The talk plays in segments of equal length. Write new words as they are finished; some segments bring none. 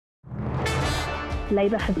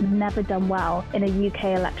Labour has never done well in a UK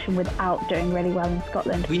election without doing really well in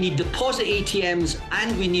Scotland. We need deposit ATMs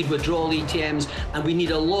and we need withdrawal ATMs, and we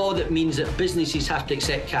need a law that means that businesses have to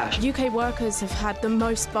accept cash. UK workers have had the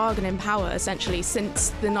most bargaining power essentially since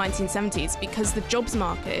the 1970s because the jobs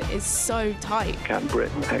market is so tight. Can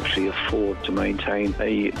Britain actually afford to maintain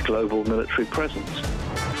a global military presence?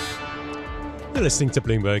 You're listening to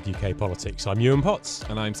Bloomberg UK Politics. I'm Ewan Potts.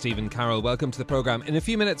 And I'm Stephen Carroll. Welcome to the programme. In a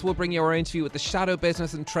few minutes, we'll bring you our interview with the Shadow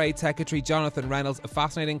Business and Trade Secretary, Jonathan Reynolds. A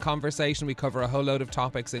fascinating conversation. We cover a whole load of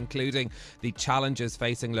topics, including the challenges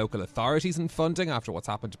facing local authorities and funding after what's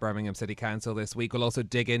happened to Birmingham City Council this week. We'll also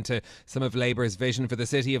dig into some of Labour's vision for the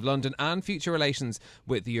City of London and future relations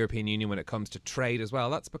with the European Union when it comes to trade as well.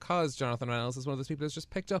 That's because Jonathan Reynolds is one of those people who's just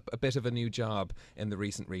picked up a bit of a new job in the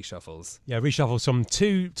recent reshuffles. Yeah, reshuffles from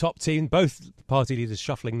two top teams, both party leaders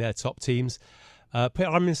shuffling their top teams.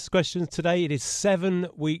 Prime Minister's questions today. It is 7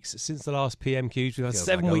 weeks since the last PMQs. We've had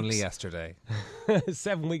 7 weeks. Only yesterday.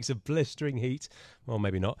 7 weeks of blistering heat. Well,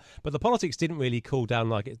 maybe not. But the politics didn't really cool down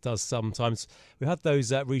like it does sometimes. We had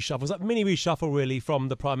those reshuffles, that mini reshuffle really from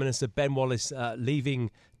the Prime Minister, Ben Wallace, leaving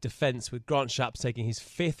defence, with Grant Shapps taking his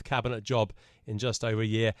 5th cabinet job in just over a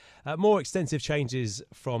year. More extensive changes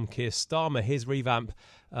from Keir Starmer, his revamp,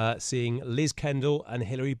 seeing Liz Kendall and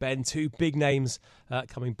Hilary Benn, two big names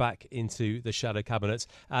coming back into the shadow cabinet,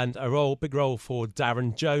 and a big role for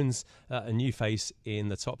Darren Jones, a new face in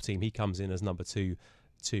the top team. He comes in as number 2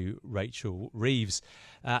 to Rachel Reeves,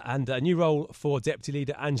 and a new role for Deputy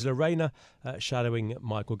Leader Angela Rayner, shadowing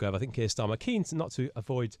Michael Gove. I think Keir Starmer keen to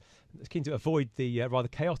avoid the rather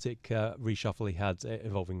chaotic reshuffle he had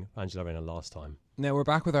involving Angela Rayner last time. Now, we're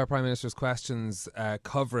back with our Prime Minister's questions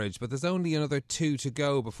coverage, but there's only another 2 to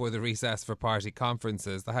go before the recess for party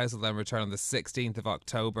conferences. The House will then return on the 16th of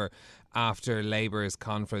October after Labour's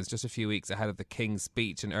conference, just a few weeks ahead of the King's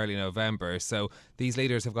speech in early November. So these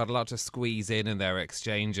leaders have got a lot to squeeze in their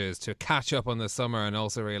exchanges to catch up on the summer and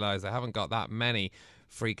also realise they haven't got that many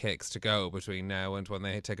free kicks to go between now and when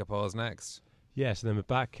they take a pause next. Yes, and then we're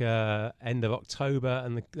back end of October,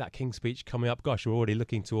 and that King's speech coming up. Gosh, we're already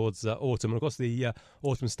looking towards autumn. And of course, the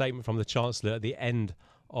autumn statement from the Chancellor at the end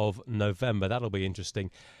of November. That'll be interesting.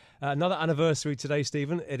 Another anniversary today,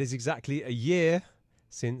 Stephen. It is exactly a year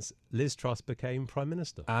since Liz Truss became Prime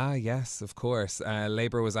Minister. Ah, yes, of course.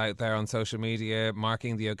 Labour was out there on social media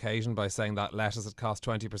marking the occasion by saying that lettuce had cost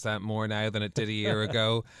 20% more now than it did a year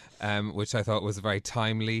ago, which I thought was a very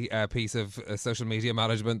timely piece of social media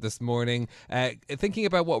management this morning. Thinking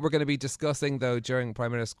about what we're going to be discussing, though, during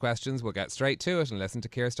Prime Minister's questions, we'll get straight to it and listen to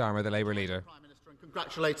Keir Starmer, the Labour leader. Prime Minister, and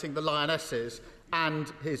congratulating the Lionesses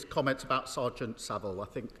and his comments about Sergeant Saville. I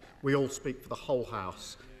think we all speak for the whole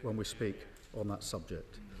House when we speak on that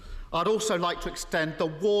subject. I'd also like to extend the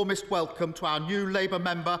warmest welcome to our new Labour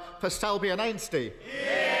member for Selby and Ainsty.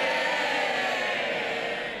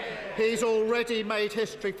 He's already made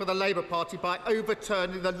history for the Labour Party by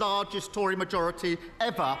overturning the largest Tory majority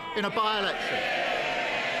ever in a by-election.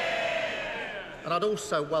 And I'd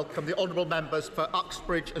also welcome the honourable members for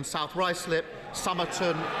Uxbridge and South Ruislip,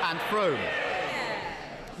 Somerton and Frome.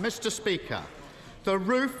 Mr. Speaker, the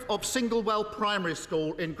roof of Singlewell Primary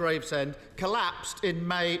School in Gravesend collapsed in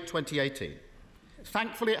May 2018.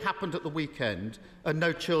 Thankfully, it happened at the weekend and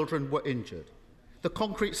no children were injured. The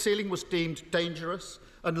concrete ceiling was deemed dangerous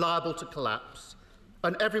and liable to collapse,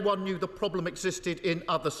 and everyone knew the problem existed in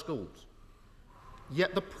other schools.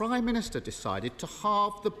 Yet the Prime Minister decided to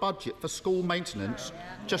halve the budget for school maintenance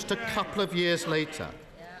just a couple of years later.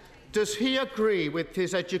 Does he agree with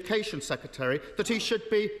his Education Secretary that he should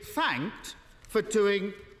be thanked for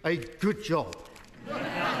doing a good job?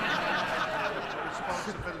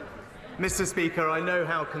 Mr. Speaker, I know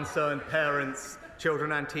how concerned parents,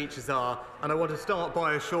 children and teachers are, and I want to start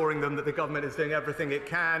by assuring them that the government is doing everything it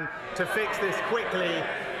can to fix this quickly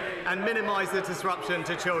and minimise the disruption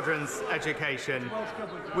to children's education.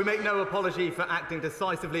 We make no apology for acting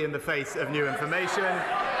decisively in the face of new information.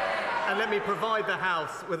 And let me provide the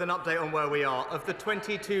House with an update on where we are. Of the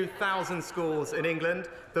 22,000 schools in England,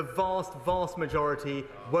 the vast majority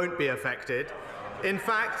won't be affected. In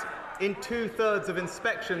fact, in 2/3 of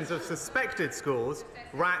inspections of suspected schools,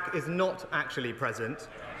 RAC is not actually present.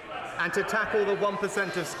 And to tackle the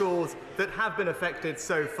 1% of schools that have been affected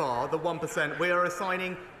so far, the 1%, we are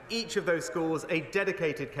assigning each of those schools a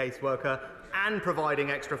dedicated caseworker and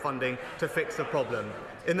providing extra funding to fix the problem.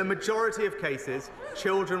 In the majority of cases,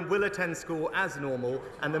 children will attend school as normal,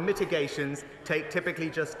 and the mitigations take typically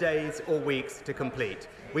just days or weeks to complete.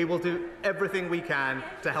 We will do everything we can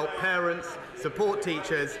to help parents, support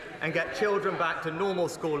teachers, and get children back to normal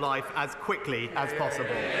school life as quickly as possible.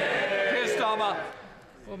 Keir Starmer.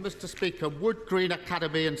 Well, Mr. Speaker, Wood Green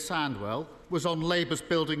Academy in Sandwell was on Labour's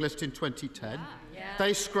building list in 2010.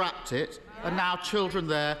 They scrapped it, and now children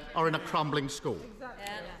there are in a crumbling school.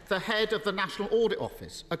 The head of the National Audit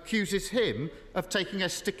Office accuses him of taking a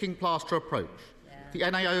sticking plaster approach. The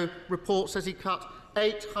NAO report says he cut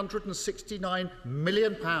 £869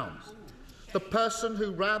 million. The person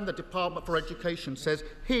who ran the Department for Education says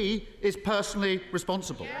he is personally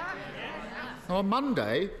responsible. On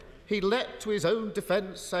Monday, he leapt to his own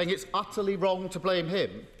defence, saying it's utterly wrong to blame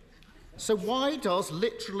him. So why does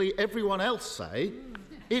literally everyone else say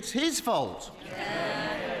it's his fault?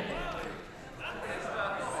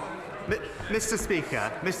 Mr.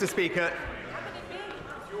 Speaker,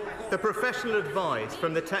 the professional advice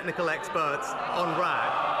from the technical experts on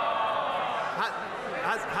RAG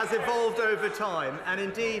has evolved over time, and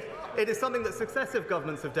indeed it is something that successive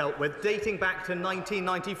governments have dealt with, dating back to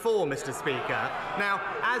 1994, Mr. Speaker. Now,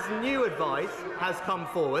 as new advice has come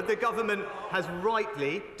forward, the government has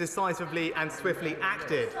rightly, decisively and swiftly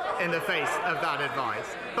acted in the face of that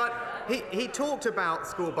advice. But he talked about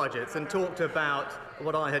school budgets and talked about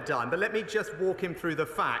what I had done, but let me just walk him through the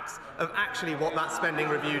facts of actually what that spending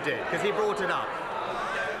review did, because he brought it up.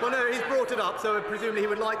 Well, no, he's brought it up, so presumably he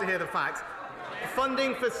would like to hear the facts.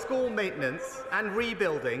 Funding for school maintenance and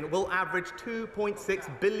rebuilding will average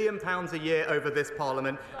 £2.6 billion a year over this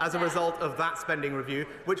Parliament as a result of that spending review,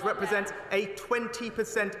 which represents a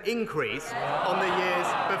 20% increase on the years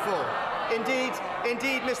before.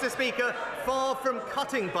 Indeed, Mr. Speaker, far from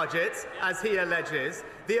cutting budgets, as he alleges,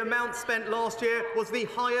 the amount spent last year was the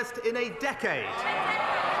highest in a decade.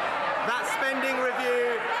 That spending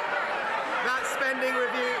review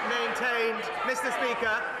maintained, Mr.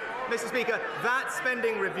 Speaker, that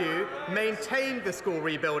spending review maintained the school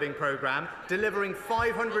rebuilding programme, delivering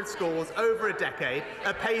 500 schools over a decade,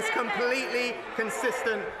 a pace completely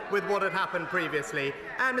consistent with what had happened previously.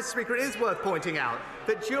 And, Mr. Speaker, it is worth pointing out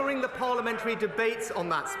that during the parliamentary debates on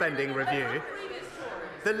that spending review,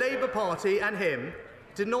 the Labour Party and him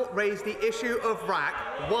did not raise the issue of RAC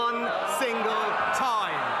one single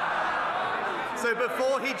time. So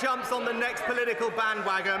before he jumps on the next political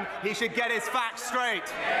bandwagon, he should get his facts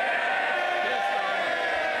straight.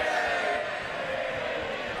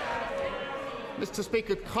 Mr.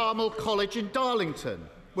 Speaker, Carmel College in Darlington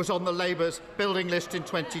was on the Labour's building list in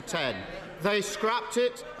 2010. They scrapped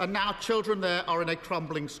it, and now children there are in a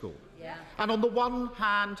crumbling school. And on the one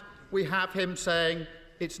hand, we have him saying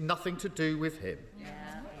it's nothing to do with him.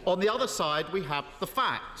 On the other side, we have the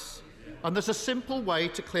facts. And there's a simple way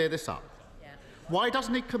to clear this up. Why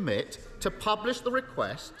doesn't he commit to publish the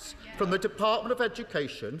requests from the Department of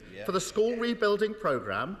Education for the school rebuilding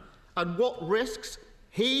programme and what risks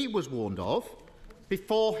he was warned of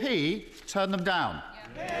before he turned them down?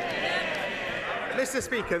 Mr.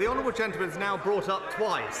 Speaker, the honourable gentleman has now brought up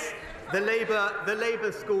twice the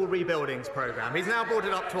Labour school rebuildings programme. He's now brought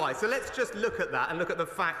it up twice. So let's just look at that and look at the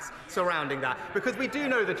facts surrounding that, because we do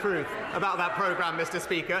know the truth about that programme, Mr.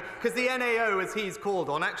 Speaker, because the NAO, as he's called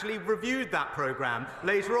on, actually reviewed that programme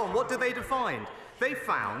later on. What did they find? They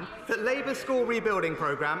found that Labour's school rebuilding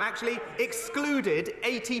programme actually excluded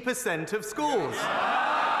 80% of schools.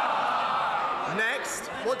 Next,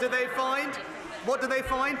 what did they find?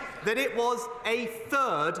 That it was a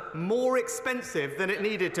third more expensive than it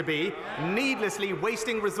needed to be, needlessly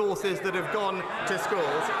wasting resources that have gone to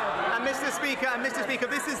schools. And Mr. Speaker,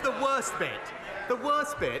 this is the worst bit. The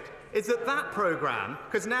worst bit is that programme,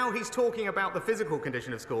 because now he's talking about the physical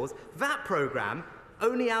condition of schools, that programme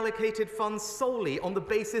only allocated funds solely on the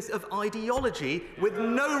basis of ideology, with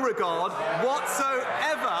no regard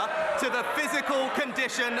whatsoever to the physical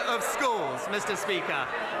condition of schools, Mr. Speaker.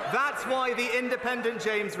 That's why the independent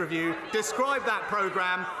James Review described that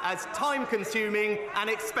programme as time-consuming and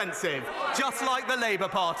expensive, just like the Labour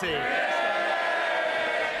Party.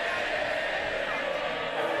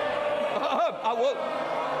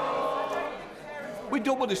 We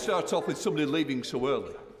don't want to start off with somebody leaving so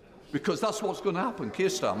early, because that's what's going to happen. Keir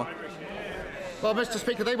Starmer. Well, Mr.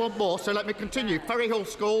 Speaker, they want more, so let me continue. Ferryhill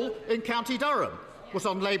School in County Durham was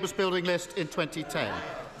on Labour's building list in 2010.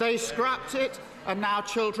 They scrapped it, and now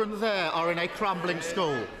children there are in a crumbling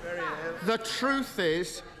school. The truth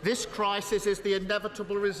is, this crisis is the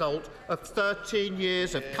inevitable result of 13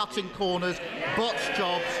 years of cutting corners, botched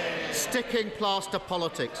jobs, sticking plaster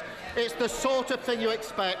politics. It's the sort of thing you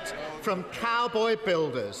expect from cowboy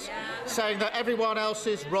builders, saying that everyone else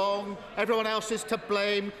is wrong, everyone else is to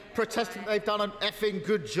blame, protesting that they've done an effing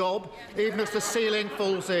good job, even as the ceiling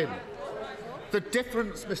falls in. The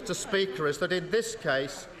difference, Mr. Speaker, is that in this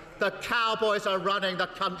case, the cowboys are running the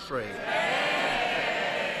country.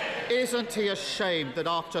 Isn't he ashamed that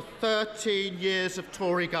after 13 years of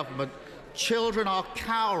Tory government, children are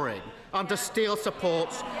cowering under steel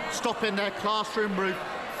supports, stopping their classroom roof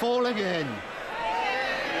falling in?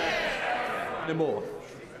 No more.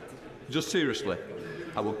 Just seriously,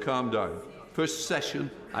 I will calm down. First session,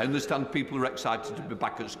 I understand people are excited to be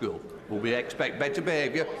back at school, but we expect better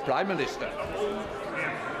behaviour, Prime Minister.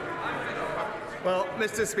 Well,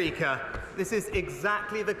 Mr. Speaker, this is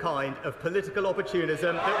exactly the kind of political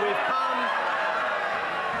opportunism that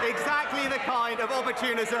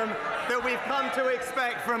we've come to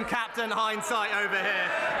expect from Captain Hindsight over here.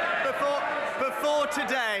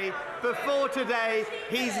 Before today,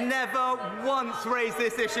 he's never once raised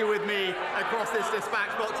this issue with me across this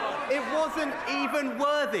dispatch box. It wasn't even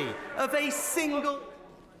worthy of a single...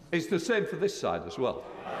 It's the same for this side as well.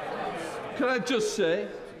 Can I just say,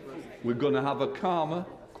 we're going to have a calmer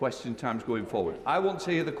question times going forward. I want to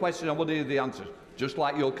hear the question, I want to hear the answers, just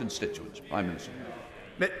like your constituents, Prime Minister.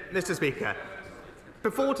 Mr. Speaker,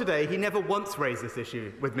 before today, he never once raised this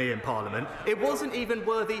issue with me in Parliament. It wasn't even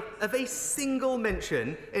worthy of a single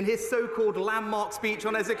mention in his so-called landmark speech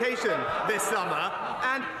on education this summer.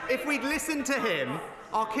 And if we'd listened to him,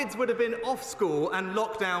 our kids would have been off school and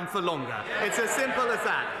locked down for longer. It's as simple as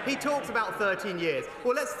that. He talks about 13 years.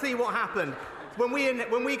 Well, let's see what happened. When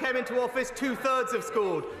we came into office, 2/3 of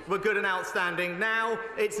schools were good and outstanding. Now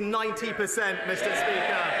it's 90%, Mr.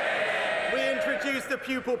 Speaker. We introduced the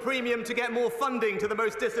pupil premium to get more funding to the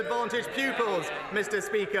most disadvantaged pupils, Mr.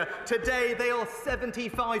 Speaker. Today, they are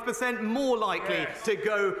 75% more likely to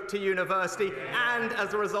go to university. And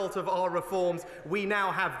as a result of our reforms, we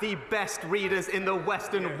now have the best readers in the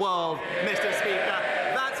Western world, Mr. Speaker.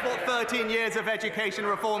 That's what 13 years of education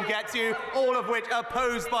reform gets you, all of which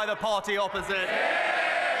opposed by the party opposite.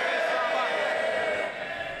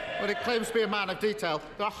 Well, it claims to be a man of detail.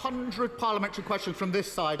 There are 100 parliamentary questions from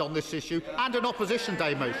this side on this issue and an Opposition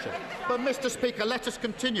Day motion. But, Mr. Speaker, let us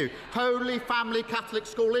continue. Holy Family Catholic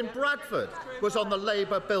School in Bradford was on the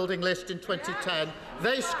Labour building list in 2010.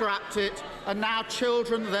 They scrapped it, and now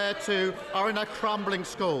children there too are in a crumbling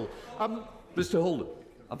school. Mr. Holden,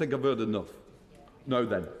 I think I've heard enough. No,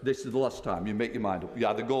 then, this is the last time you make your mind up. You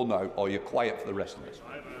either go now or you're quiet for the rest of us.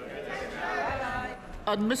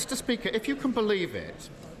 And, Mr. Speaker, if you can believe it,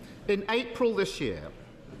 in April this year,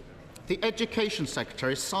 the Education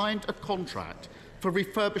Secretary signed a contract for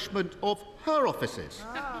refurbishment of her offices.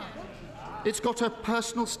 It's got her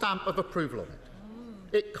personal stamp of approval on it.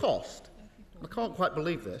 It cost, I can't quite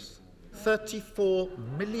believe this, £34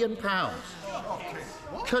 million.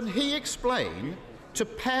 Can he explain to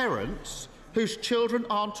parents whose children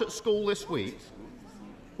aren't at school this week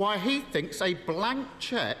why he thinks a blank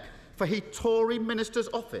cheque for his Tory minister's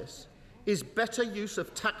office is better use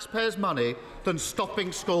of taxpayers' money than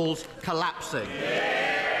stopping schools collapsing?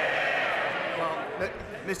 Well,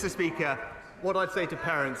 Mr. Speaker, what I'd say to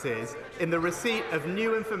parents is, in the receipt of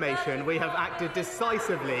new information, we have acted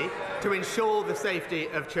decisively to ensure the safety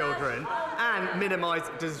of children and minimise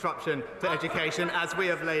disruption to education, as we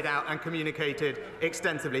have laid out and communicated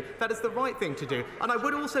extensively. That is the right thing to do. And I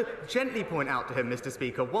would also gently point out to him, Mr.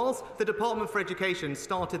 Speaker, whilst the Department for Education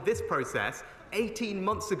started this process 18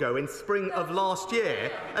 months ago in spring of last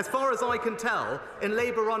year, as far as I can tell, in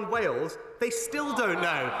Labour-run Wales, they still don't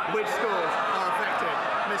know which schools are affected,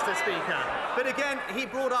 Mr. Speaker. But again, he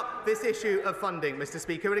brought up this issue of funding, Mr.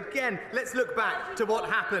 Speaker. And again, let's look back to what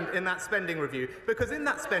happened in that spending review. Because in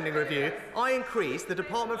that spending review, I increased the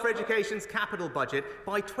Department for Education's capital budget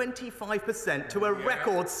by 25% to a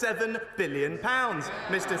record £7 billion,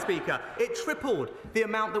 Mr. Speaker. It tripled the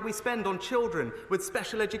amount that we spend on children with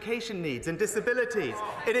special education needs and disabilities.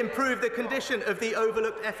 It improved the condition of the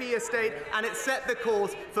overlooked FE estate, and it set the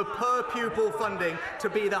course for per-pupil funding to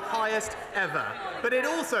be the highest ever. But it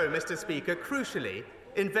also, Mr. Speaker, crucially,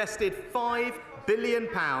 invested £5 billion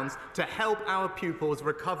to help our pupils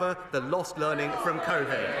recover the lost learning from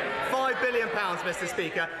COVID. £5 billion, Mr.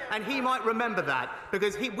 Speaker, and he might remember that,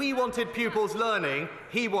 because we wanted pupils learning,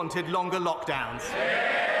 he wanted longer lockdowns.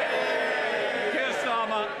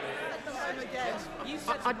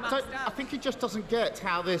 I think he just doesn't get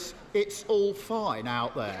how this "it's all fine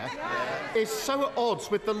out there" is so at odds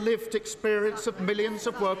with the lived experience of millions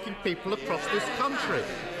of working people across this country.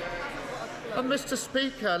 And, Mr.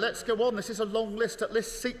 Speaker, let's go on. This is a long list. At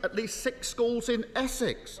least 6 schools in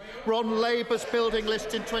Essex were on Labour's building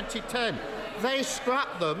list in 2010. They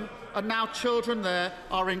scrapped them, and now children there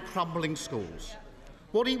are in crumbling schools.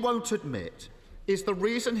 What he won't admit is the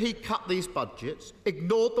reason he cut these budgets,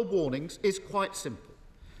 ignored the warnings, is quite simple.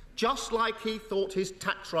 Just like he thought his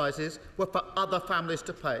tax rises were for other families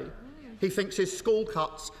to pay, He thinks his school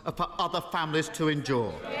cuts are for other families to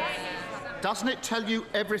endure. Doesn't it tell you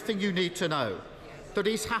everything you need to know? That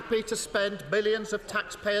he's happy to spend millions of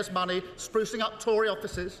taxpayers' money sprucing up Tory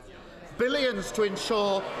offices, billions to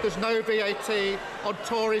ensure there's no VAT on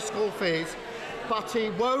Tory school fees, but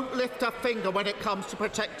he won't lift a finger when it comes to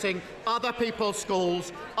protecting other people's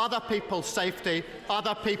schools, other people's safety,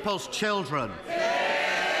 other people's children.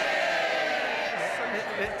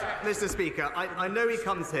 Mr. Speaker, I know he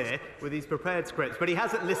comes here with these prepared scripts, but he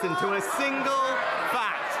hasn't listened to a single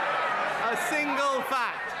fact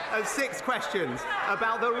of 6 questions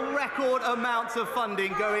about the record amounts of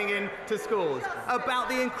funding going into schools, about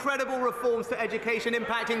the incredible reforms to education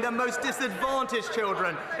impacting the most disadvantaged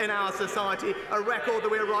children in our society, a record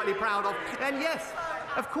that we're rightly proud of. And yes,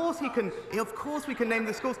 of course we can name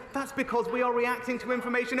the schools. That's because we are reacting to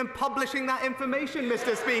information and publishing that information,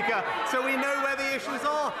 Mr. Speaker, so we know where the issues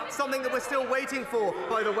are, something that we're still waiting for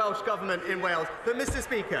by the Welsh Government in Wales. But Mr.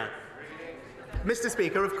 Speaker,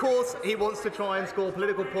 of course he wants to try and score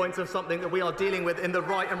political points of something that we are dealing with in the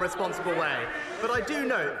right and responsible way. But I do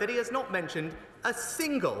note that he has not mentioned a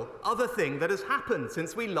single other thing that has happened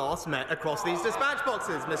since we last met across these dispatch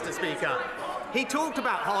boxes, Mr. Speaker. He talked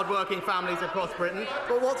about hard-working families across Britain,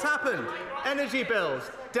 but what's happened? Energy bills,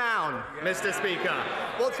 down, Mr. Speaker.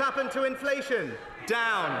 What's happened to inflation?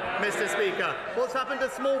 Down, Mr. Speaker. What's happened to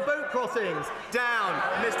small boat crossings? Down,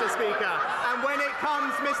 Mr. Speaker. And when it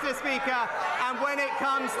comes, Mr. Speaker,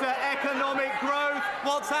 to economic growth,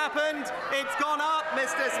 what's happened? It's gone up,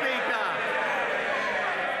 Mr. Speaker.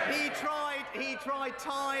 He tried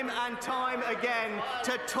time and time again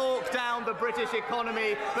to talk down the British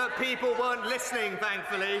economy, but people weren't listening,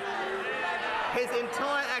 thankfully. His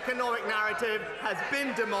entire economic narrative has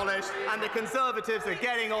been demolished, and the Conservatives are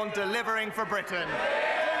getting on delivering for Britain.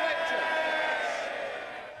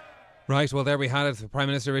 Right, well, there we had it. Prime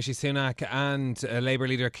Minister Rishi Sunak and Labour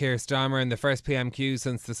leader Keir Starmer in the first PMQ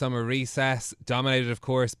since the summer recess, dominated, of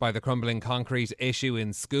course, by the crumbling concrete issue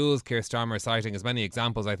in schools. Keir Starmer citing as many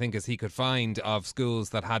examples, I think, as he could find of schools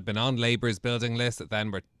that had been on Labour's building list that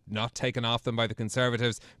then were not taken off them by the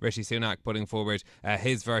Conservatives. Rishi Sunak putting forward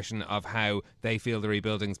his version of how they feel the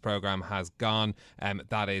rebuildings programme has gone.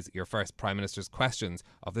 That is your first Prime Minister's questions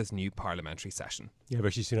of this new parliamentary session. Yeah,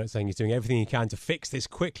 Rishi Sunak saying he's doing everything he can to fix this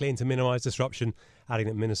quickly and to minimise disruption, adding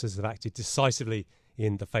that ministers have acted decisively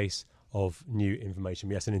in the face of new information.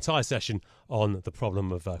 Yes, an entire session on the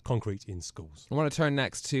problem of concrete in schools. I want to turn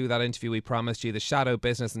next to that interview we promised you. The Shadow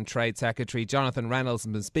Business and Trade Secretary Jonathan Reynolds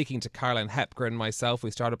has been speaking to Caroline Hepker and myself.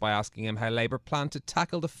 We started by asking him how Labour plan to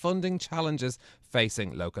tackle the funding challenges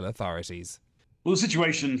facing local authorities. Well, the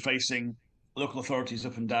situation facing local authorities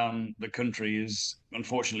up and down the country is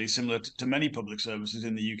unfortunately similar to many public services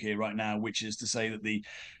in the UK right now, which is to say that the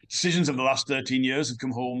decisions of the last 13 years have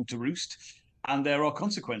come home to roost. And there are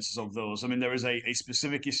consequences of those. I mean, there is a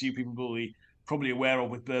specific issue people will be probably aware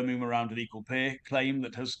of with Birmingham around an equal pay claim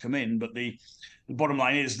that has come in. But the bottom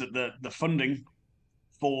line is that the funding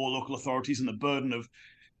for local authorities and the burden of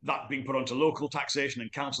that being put onto local taxation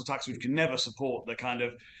and council tax, which can never support the kind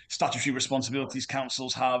of statutory responsibilities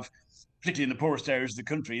councils have, particularly in the poorest areas of the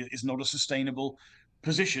country, is not a sustainable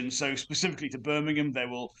position. So specifically to Birmingham, there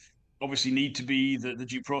will obviously need to be the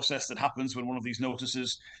due process that happens when one of these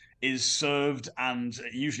notices is served, and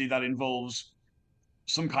usually that involves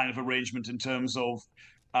some kind of arrangement in terms of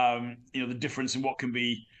the difference in what can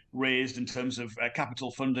be raised in terms of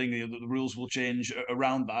capital funding. The rules will change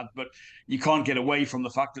around that, but you can't get away from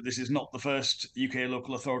the fact that this is not the first UK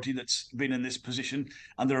local authority that's been in this position,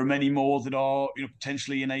 and there are many more that are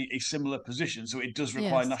potentially in a similar position. So it does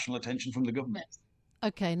require national attention from the government.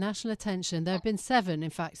 OK, national attention. There have been 7, in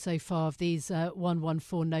fact, so far of these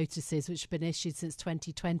 114 notices which have been issued since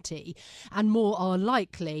 2020, and more are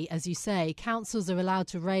likely. As you say, councils are allowed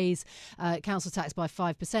to raise council tax by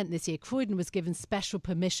 5% this year. Croydon was given special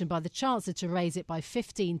permission by the Chancellor to raise it by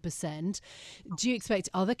 15%. Do you expect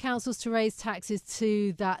other councils to raise taxes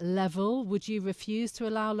to that level? Would you refuse to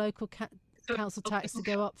allow local council tax to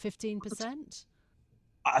go up 15%?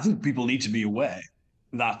 I think people need to be aware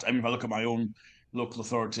that, if I look at my own local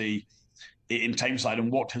authority in Tameside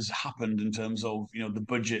and what has happened in terms of the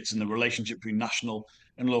budgets and the relationship between national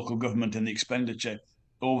and local government and the expenditure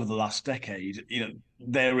over the last decade,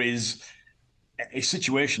 there is a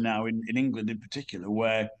situation now in England in particular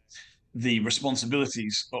where the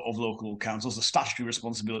responsibilities of local councils, the statutory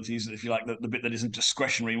responsibilities, if you like, the bit that isn't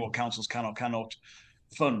discretionary, what councils cannot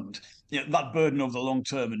fund, that burden over the long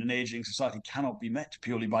term in an ageing society cannot be met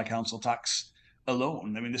purely by council tax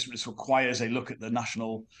alone. This requires a look at the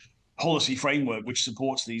national policy framework which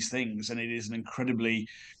supports these things, and it is an incredibly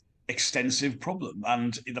extensive problem.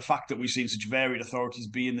 And the fact that we've seen such varied authorities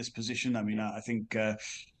be in this position, I mean, I think,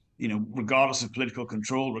 regardless of political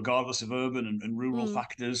control, regardless of urban and rural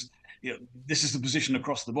factors, this is the position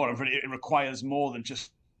across the board. It requires more than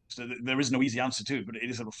just, there is no easy answer to it, but it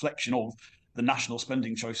is a reflection of the national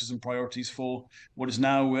spending choices and priorities for what is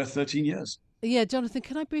now 13 years. Yeah, Jonathan,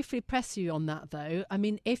 can I briefly press you on that, though? I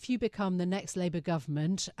mean, if you become the next Labour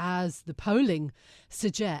government, as the polling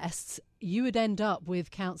suggests, you would end up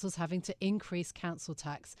with councils having to increase council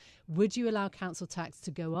tax. Would you allow council tax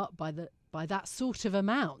to go up by that sort of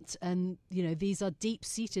amount? And, these are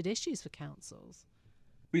deep-seated issues for councils.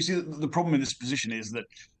 We see that the problem in this position is that,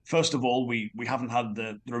 first of all, we haven't had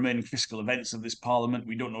the remaining fiscal events of this Parliament.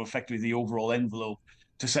 We don't know effectively the overall envelope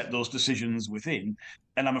to set those decisions within.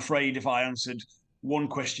 And I'm afraid if I answered one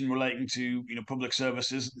question relating to public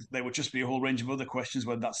services, there would just be a whole range of other questions,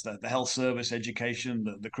 whether that's the health service, education,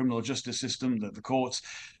 the criminal justice system, the courts,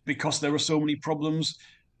 because there are so many problems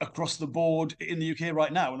across the board in the UK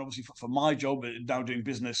right now. And obviously for my job, now doing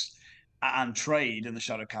business and trade in the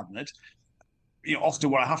shadow cabinet,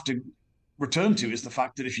 often what I have to return to is the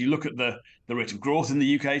fact that if you look at the rate of growth in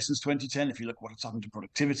the UK since 2010, if you look at what's happened to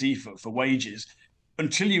productivity for wages,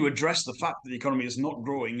 until you address the fact that the economy is not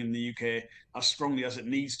growing in the UK as strongly as it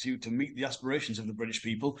needs to meet the aspirations of the British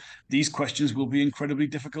people, these questions will be incredibly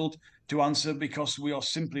difficult to answer, because we are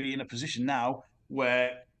simply in a position now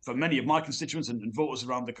where, for many of my constituents and voters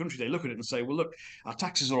around the country, they look at it and say, well, look, our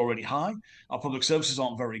taxes are already high, our public services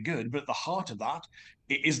aren't very good, but at the heart of that,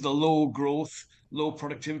 it is the low growth, low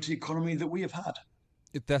productivity economy that we have had.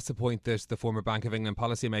 That's the point that the former Bank of England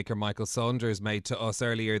policymaker Michael Saunders made to us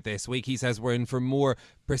earlier this week. He says we're in for more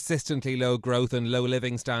persistently low growth and low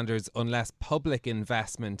living standards unless public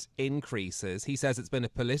investment increases. He says it's been a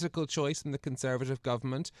political choice in the Conservative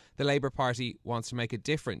government. The Labour Party wants to make a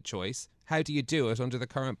different choice. How do you do it under the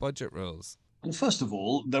current budget rules? Well, first of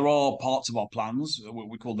all, there are parts of our plans, what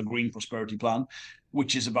we call the Green Prosperity Plan,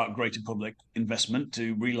 which is about greater public investment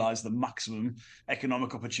to realise the maximum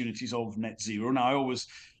economic opportunities of net zero. Now, I always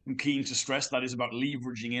am keen to stress that is about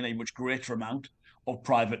leveraging in a much greater amount of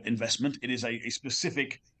private investment. It is a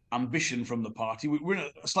specific ambition from the party. We're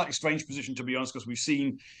in a slightly strange position, to be honest, because we've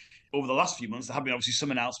seen over the last few months, there have been obviously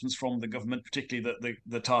some announcements from the government, particularly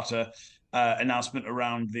the Tata announcement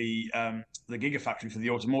around the gigafactory for the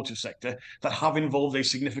automotive sector, that have involved a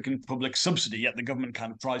significant public subsidy, yet the government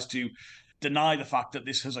kind of tries to deny the fact that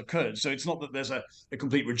this has occurred. So it's not that there's a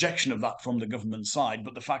complete rejection of that from the government side,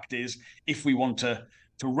 but the fact is, if we want to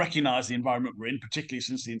recognise the environment we're in, particularly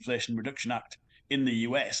since the Inflation Reduction Act in the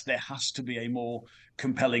US, there has to be a more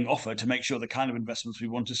compelling offer to make sure the kind of investments we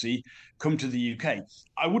want to see come to the UK.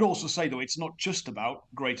 I would also say, though, it's not just about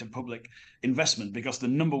greater public investment, because the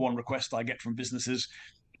number one request I get from businesses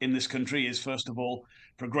in this country is, first of all,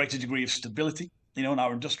 for a greater degree of stability, in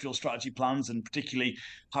our industrial strategy plans, and particularly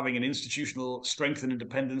having an institutional strength and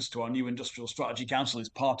independence to our new Industrial Strategy Council is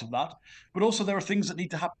part of that. But also there are things that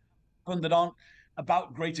need to happen that aren't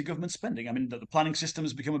about greater government spending. I mean, the planning system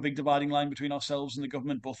has become a big dividing line between ourselves and the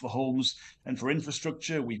government, both for homes and for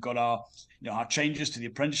infrastructure. We've got our changes to the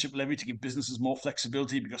apprenticeship levy to give businesses more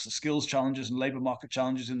flexibility, because the skills challenges and labour market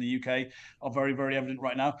challenges in the UK are very, very evident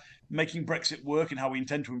right now. Making Brexit work and how we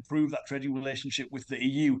intend to improve that trading relationship with the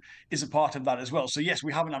EU is a part of that as well. So yes,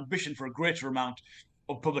 we have an ambition for a greater amount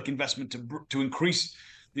of public investment to increase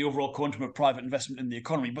the overall quantum of private investment in the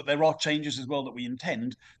economy. But there are changes as well that we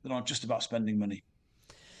intend that aren't just about spending money.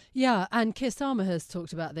 Yeah, and Keir Starmer has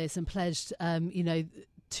talked about this and pledged,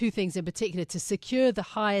 two things in particular: to secure the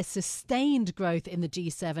highest sustained growth in the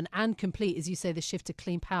G7 and complete, as you say, the shift to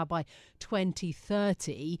clean power by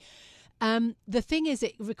 2030. The thing is,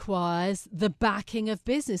 it requires the backing of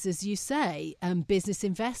business, as you say, business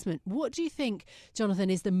investment. What do you think, Jonathan,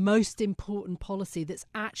 is the most important policy that's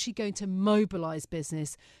actually going to mobilise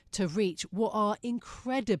business to reach what are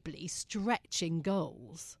incredibly stretching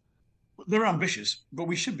goals? They're ambitious, but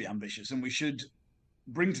we should be ambitious, and we should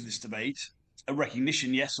bring to this debate a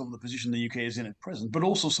recognition, yes, of the position the UK is in at present, but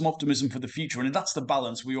also some optimism for the future. And that's the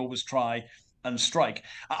balance we always try and strike.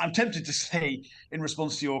 I'm tempted to say, in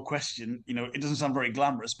response to your question, it doesn't sound very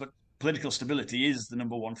glamorous, but political stability is the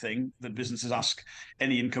number one thing that businesses ask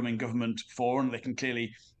any incoming government for, and they can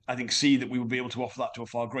clearly, I think, see that we will be able to offer that to a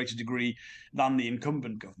far greater degree than the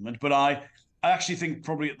incumbent government. But I actually think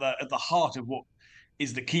probably at the heart of what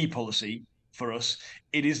is the key policy for us,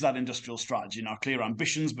 it is that industrial strategy and our clear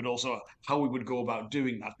ambitions, but also how we would go about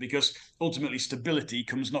doing that. Because ultimately, stability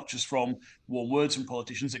comes not just from warm words from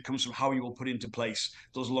politicians, it comes from how you will put into place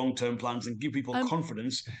those long-term plans and give people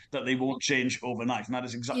confidence that they won't change overnight. And that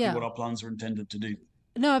is exactly what our plans are intended to do.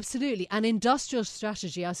 No, absolutely. And industrial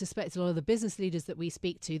strategy, I suspect a lot of the business leaders that we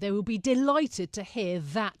speak to, they will be delighted to hear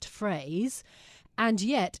that phrase. And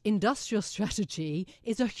yet, industrial strategy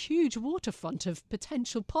is a huge waterfront of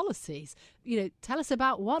potential policies. Tell us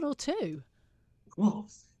about one or two. Well,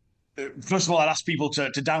 first of all, I'd ask people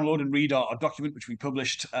to download and read our document, which we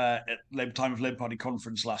published at time of Labour Party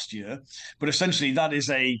conference last year. But essentially, that is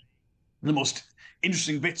the most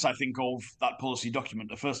interesting bits, I think, of that policy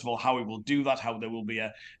document. First of all, how we will do that, how there will be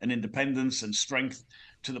an independence and strength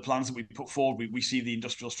to the plans that we put forward. We see the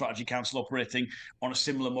Industrial Strategy Council operating on a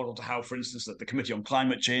similar model to how, for instance, that the Committee on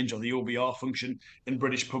Climate Change or the OBR function in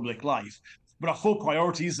British public life. But our 4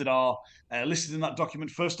 priorities that are listed in that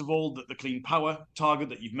document, first of all, that the clean power target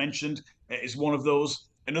that you've mentioned is one of those.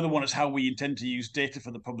 Another one is how we intend to use data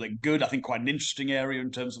for the public good. I think quite an interesting area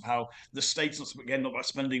in terms of how the state's, again, not about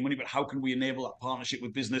spending money, but how can we enable that partnership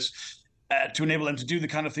with business to enable them to do the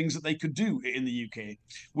kind of things that they could do in the UK.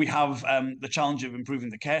 We have the challenge of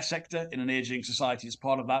improving the care sector in an ageing society as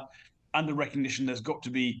part of that, and the recognition there's got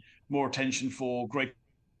to be more attention for greater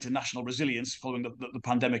national resilience following the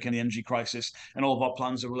pandemic and the energy crisis, and all of our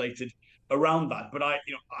plans are related around that. But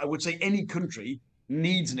I would say any country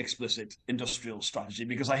needs an explicit industrial strategy,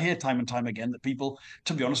 because I hear time and time again that people,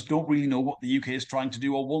 to be honest, don't really know what the UK is trying to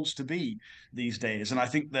do or wants to be these days. And I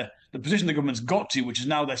think the position the government's got to, which is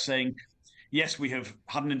now they're saying, yes, we have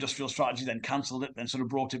had an industrial strategy, then cancelled it, then sort of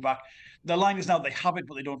brought it back. Their line is now they have it,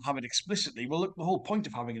 but they don't have it explicitly. Well, look, the whole point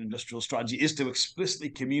of having an industrial strategy is to explicitly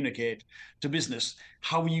communicate to business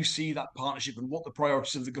how you see that partnership and what the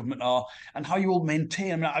priorities of the government are and how you will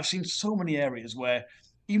maintain. I mean, I've seen so many areas where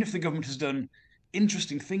even if the government has done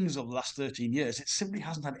interesting things over the last 13 years, it simply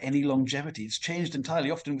hasn't had any longevity. It's changed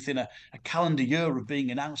entirely, often within a calendar year of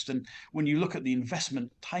being announced. And when you look at the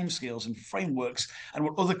investment timescales and frameworks and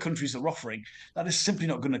what other countries are offering, that is simply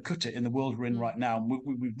not going to cut it in the world we're in right now.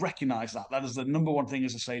 We recognise that. That is the number one thing,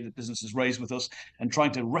 as I say, that businesses raise with us, and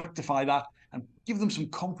trying to rectify that and give them some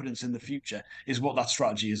confidence in the future is what that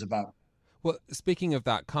strategy is about. Well, speaking of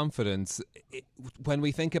that confidence, when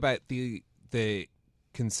we think about the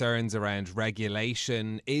concerns around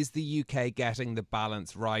regulation, is the UK getting the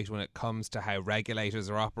balance right when it comes to how regulators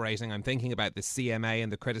are operating? I'm thinking about the CMA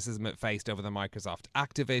and the criticism it faced over the Microsoft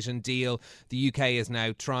Activision deal. The UK is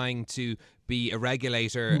now trying to be a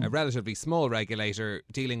regulator, a relatively small regulator,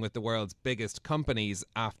 dealing with the world's biggest companies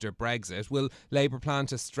after Brexit. Will Labour plan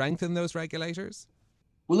to strengthen those regulators?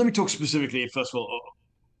 Well, let me talk specifically, first of all,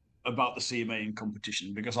 about the CMA and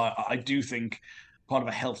competition, because I do think part of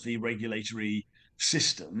a healthy regulatory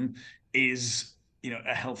system is,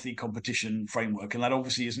 a healthy competition framework, and that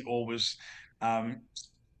obviously isn't always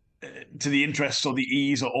to the interests or the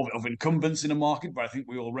ease of incumbents in a market. But I think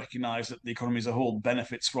we all recognise that the economy as a whole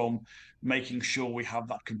benefits from making sure we have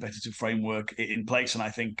that competitive framework in place. And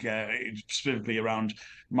I think specifically around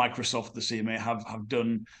Microsoft, the CMA have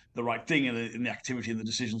done the right thing in the activity and the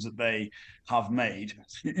decisions that they have made.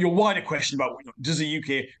 Your wider question about does the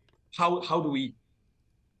UK,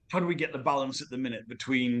 how do we get the balance at the minute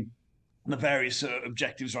between the various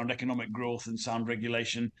objectives around economic growth and sound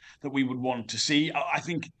regulation that we would want to see? I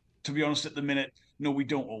think, to be honest, at the minute, no, we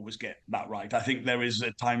don't always get that right. I think there is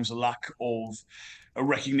at times a lack of a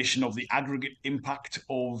recognition of the aggregate impact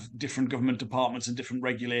of different government departments and different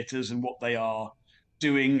regulators and what they are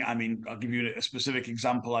doing. I mean, I'll give you a specific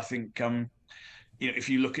example. I think if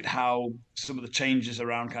you look at how some of the changes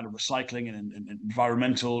around kind of recycling and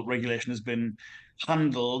environmental regulation has been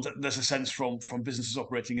handled, there's a sense from businesses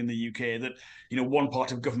operating in the UK that one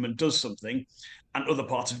part of government does something and other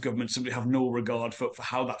parts of government simply have no regard for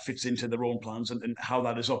how that fits into their own plans and how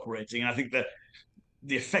that is operating. And I think that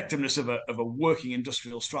the effectiveness of a working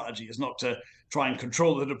industrial strategy is not to try and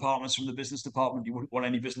control the departments from the business department. You wouldn't want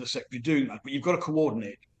any business secretary doing that, but you've got to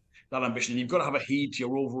coordinate that ambition. You've got to have a heed to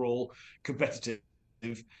your overall competitive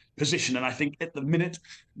position. And I think at the minute,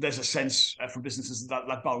 there's a sense from businesses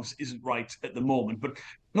that balance isn't right at the moment. But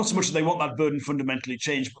not so much that they want that burden fundamentally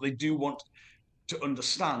changed, but they do want to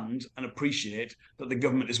understand and appreciate that the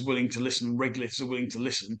government is willing to listen, regulators are willing to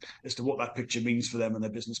listen as to what that picture means for them and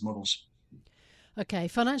their business models. OK,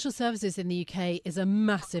 financial services in the UK is a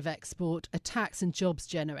massive export, a tax and jobs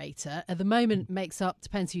generator. At the moment makes up,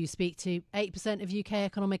 depends who you speak to, 8% of UK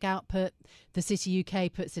economic output. The City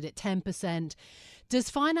UK puts it at 10%. Does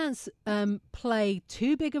finance play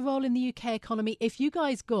too big a role in the UK economy? If you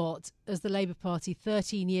guys got, as the Labour Party,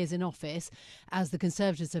 13 years in office, as the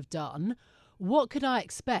Conservatives have done, what could I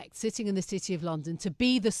expect, sitting in the City of London, to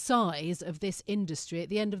be the size of this industry at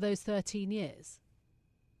the end of those 13 years?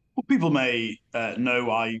 Well, people may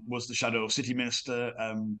know I was the Shadow City Minister.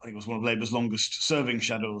 I think I was one of Labour's longest serving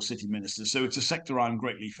Shadow City Ministers. So it's a sector I'm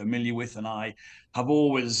greatly familiar with, and I have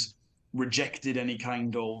always rejected any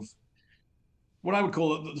kind of what I would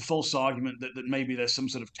call the false argument that maybe there's some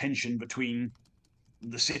sort of tension between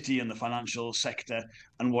the city and the financial sector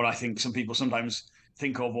and what I think some people sometimes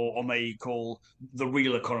think of or may call the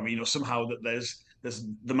real economy. Somehow that there's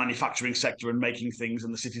the manufacturing sector and making things,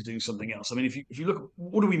 and the city's doing something else. I mean, if you look,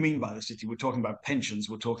 what do we mean by the city? We're talking about pensions,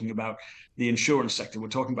 we're talking about the insurance sector, we're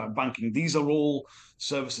talking about banking. These are all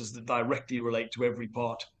services that directly relate to every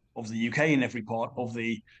part of the UK and every part of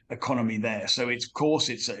the economy there. So it's, of course,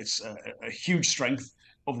 it's a huge strength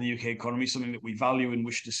of the UK economy, something that we value and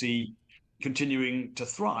wish to see continuing to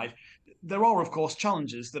thrive. There are, of course,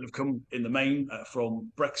 challenges that have come in the main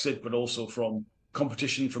from Brexit, but also from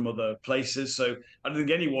competition from other places. So I don't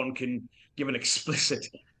think anyone can give an explicit,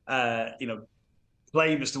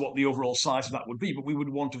 claim as to what the overall size of that would be. But we would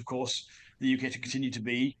want, of course, the UK to continue to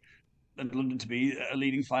be and London to be a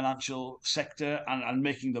leading financial sector and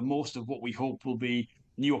making the most of what we hope will be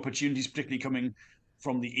new opportunities, particularly coming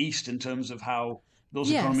from the East in terms of how those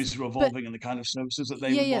economies are evolving and the kind of services that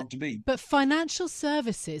they would want to be. But financial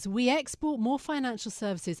services, we export more financial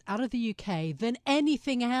services out of the UK than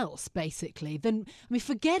anything else, basically.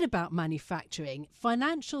 Forget about manufacturing.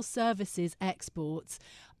 Financial services exports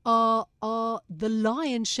are the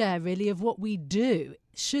lion's share, really, of what we do.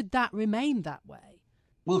 Should that remain that way?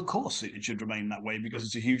 Well, of course it should remain that way because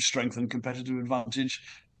it's a huge strength and competitive advantage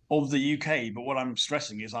of the UK. But what I'm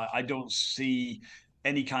stressing is I don't see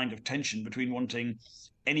any kind of tension between wanting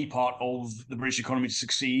any part of the British economy to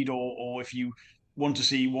succeed, or if you want to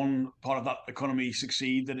see one part of that economy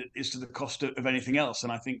succeed, that it is to the cost of anything else.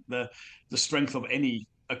 And I think the strength of any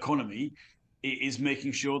economy is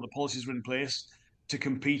making sure the policies are in place to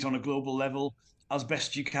compete on a global level as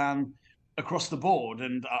best you can across the board.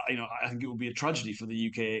 And I think it would be a tragedy for the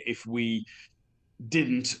UK if we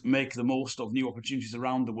didn't make the most of new opportunities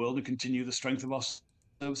around the world and continue the strength of our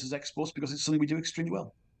services exports, because it's something we do extremely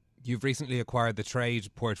well. You've recently acquired the trade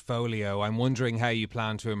portfolio. I'm wondering how you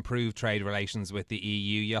plan to improve trade relations with the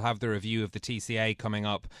EU. You'll have the review of the TCA coming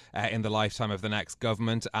up in the lifetime of the next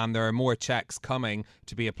government, and there are more checks coming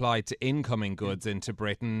to be applied to incoming goods into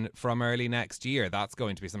Britain from early next year. That's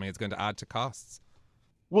going to be something that's going to add to costs.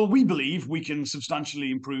 Well, we believe we can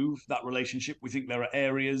substantially improve that relationship. We think there are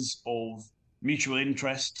areas of mutual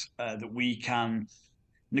interest that we can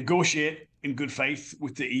negotiate in good faith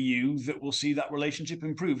with the EU that will see that relationship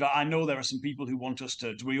improved. I know there are some people who want us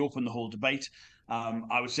to reopen the whole debate.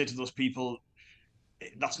 I would say to those people,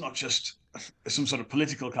 that's not just some sort of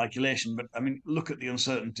political calculation, but I mean, look at the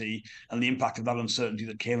uncertainty and the impact of that uncertainty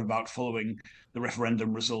that came about following the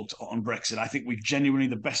referendum result on Brexit. I think we've genuinely,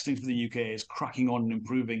 the best thing for the UK is cracking on and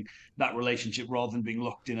improving that relationship rather than being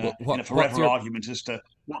locked in a forever argument as to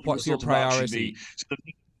what what's your priority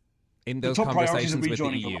in those conversations with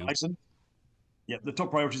the EU. Horizon. Yeah, the top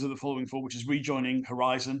priorities are the following four, which is rejoining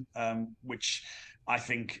Horizon, which I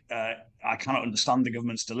think I cannot understand the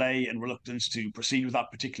government's delay and reluctance to proceed with that,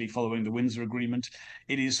 particularly following the Windsor Agreement.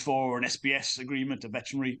 It is for an SBS agreement, a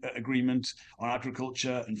veterinary agreement on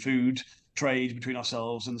agriculture and food trade between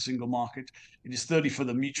ourselves and the single market. It is 30 for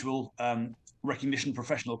the mutual recognition,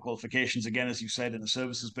 professional qualifications, again, as you said, in a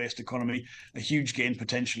services-based economy, a huge gain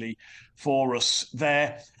potentially for us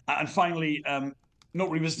there. And finally, not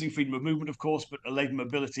revisiting freedom of movement, of course, but a labour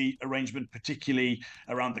mobility arrangement, particularly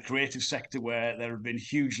around the creative sector, where there have been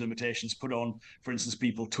huge limitations put on, for instance,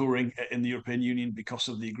 people touring in the European Union because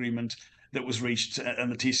of the agreement that was reached and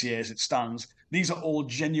the TCA as it stands. These are all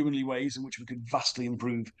genuinely ways in which we could vastly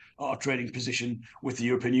improve our trading position with the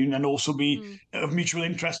European Union and also be of mutual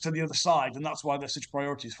interest to the other side. And that's why they're such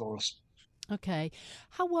priorities for us. Okay.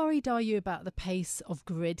 How worried are you about the pace of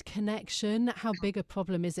grid connection? How big a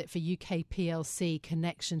problem is it for UK PLC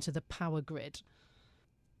connection to the power grid?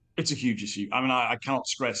 It's a huge issue. I mean, I cannot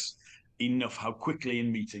stress enough how quickly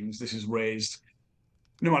in meetings this is raised,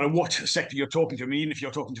 no matter what sector you're talking to. I mean, even if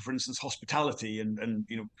you're talking to, for instance, hospitality and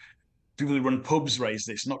people who run pubs raise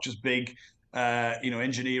this, not just big,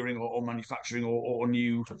 engineering or manufacturing or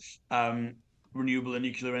new renewable and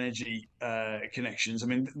nuclear energy connections. I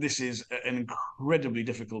mean, this is an incredibly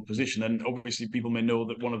difficult position, and obviously people may know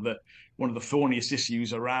that one of the thorniest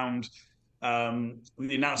issues around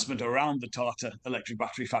the announcement around the Tata electric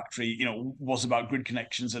battery factory, was about grid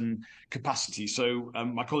connections and capacity. So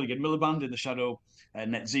my colleague Ed Miliband in the Shadow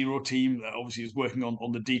Net Zero team obviously is working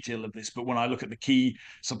on the detail of this. But when I look at the key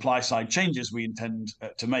supply side changes we intend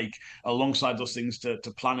to make alongside those things to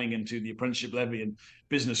planning and to the apprenticeship levy and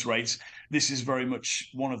business rates, this is very much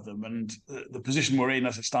one of them. And the position we're in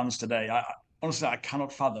as it stands today, honestly, I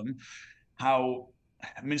cannot fathom how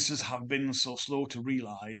ministers have been so slow to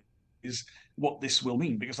realise what this will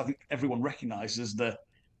mean, because I think everyone recognises that,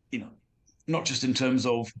 not just in terms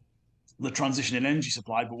of the transition in energy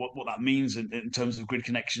supply, but what that means in terms of grid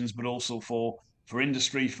connections, but also for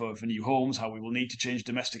industry, for new homes, how we will need to change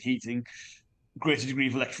domestic heating. Greater degree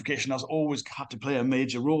of electrification has always had to play a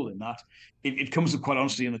major role in that. It comes up quite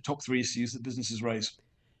honestly in the top 3 issues that businesses raise.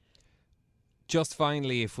 Just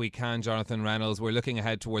finally, if we can, Jonathan Reynolds, we're looking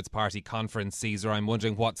ahead towards party conference, Caesar. I'm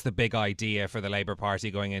wondering, what's the big idea for the Labour Party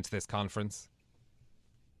going into this conference?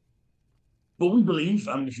 Well, we believe,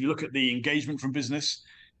 and if you look at the engagement from business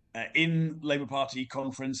in Labour Party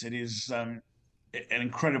conference, it is an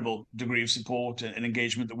incredible degree of support and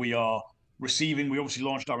engagement that we are receiving. We obviously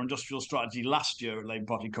launched our industrial strategy last year at Labour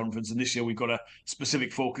Party conference, and this year we've got a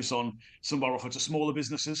specific focus on some of our offer to smaller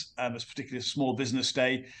businesses, as particularly a small business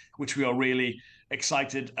day, which we are really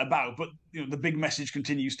excited about. But the big message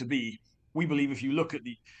continues to be, we believe if you look at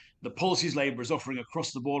the policies Labour is offering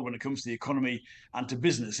across the board when it comes to the economy and to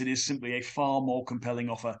business, it is simply a far more compelling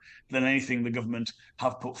offer than anything the government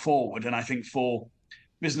have put forward. And I think for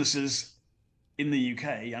businesses in the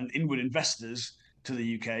UK and inward investors to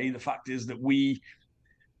the UK, the fact is that we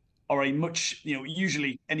are a much,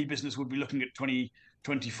 usually any business would be looking at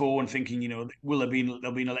 2024 and thinking, there'll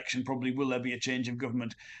be an election, probably will there be a change of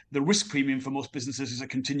government? The risk premium for most businesses is a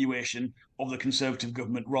continuation of the Conservative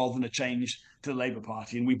government rather than a change to the Labour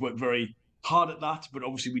Party. And we've worked very hard at that, but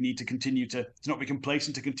obviously we need to continue to not be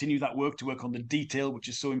complacent, to continue that work, to work on the detail, which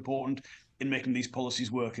is so important in making these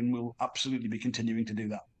policies work. And we'll absolutely be continuing to do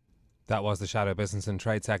that. That was the Shadow Business and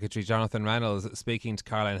Trade Secretary Jonathan Reynolds speaking to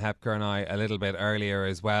Caroline Hepker and I a little bit earlier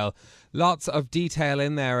as well. Lots of detail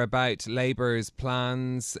in there about Labour's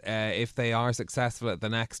plans if they are successful at the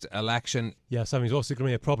next election. Yeah, something's also going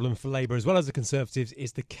to be a problem for Labour as well as the Conservatives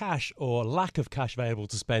is the cash or lack of cash available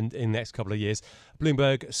to spend in the next couple of years.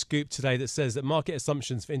 Bloomberg scooped today that says that market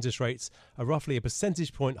assumptions for interest rates are roughly a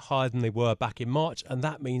percentage point higher than they were back in March, and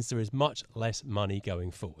that means there is much less money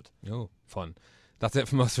going forward. Oh, fun. That's it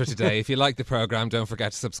from us for today. If you like the programme, don't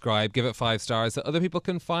forget to subscribe, give it 5 stars so other people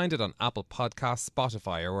can find it on Apple Podcasts,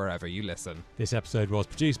 Spotify or wherever you listen. This episode was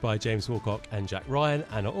produced by James Wilcock and Jack Ryan,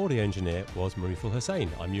 and our audio engineer was Mariful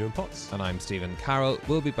Hussain. I'm Ewan Potts. And I'm Stephen Carroll.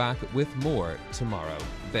 We'll be back with more tomorrow.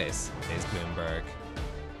 This is Bloomberg.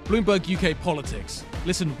 Bloomberg UK Politics.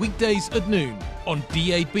 Listen weekdays at noon on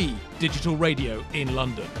DAB Digital Radio in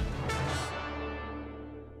London.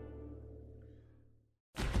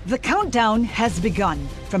 The countdown has begun.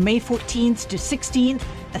 From May 14th to 16th,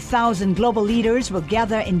 1,000 global leaders will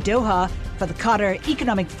gather in Doha for the Qatar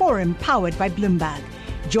Economic Forum powered by Bloomberg.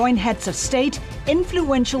 Join heads of state,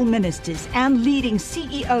 influential ministers, and leading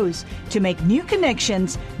CEOs to make new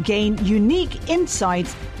connections, gain unique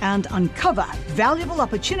insights, and uncover valuable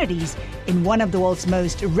opportunities in one of the world's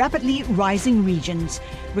most rapidly rising regions.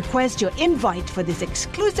 Request your invite for this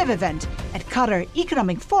exclusive event at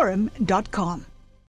QatarEconomicForum.com.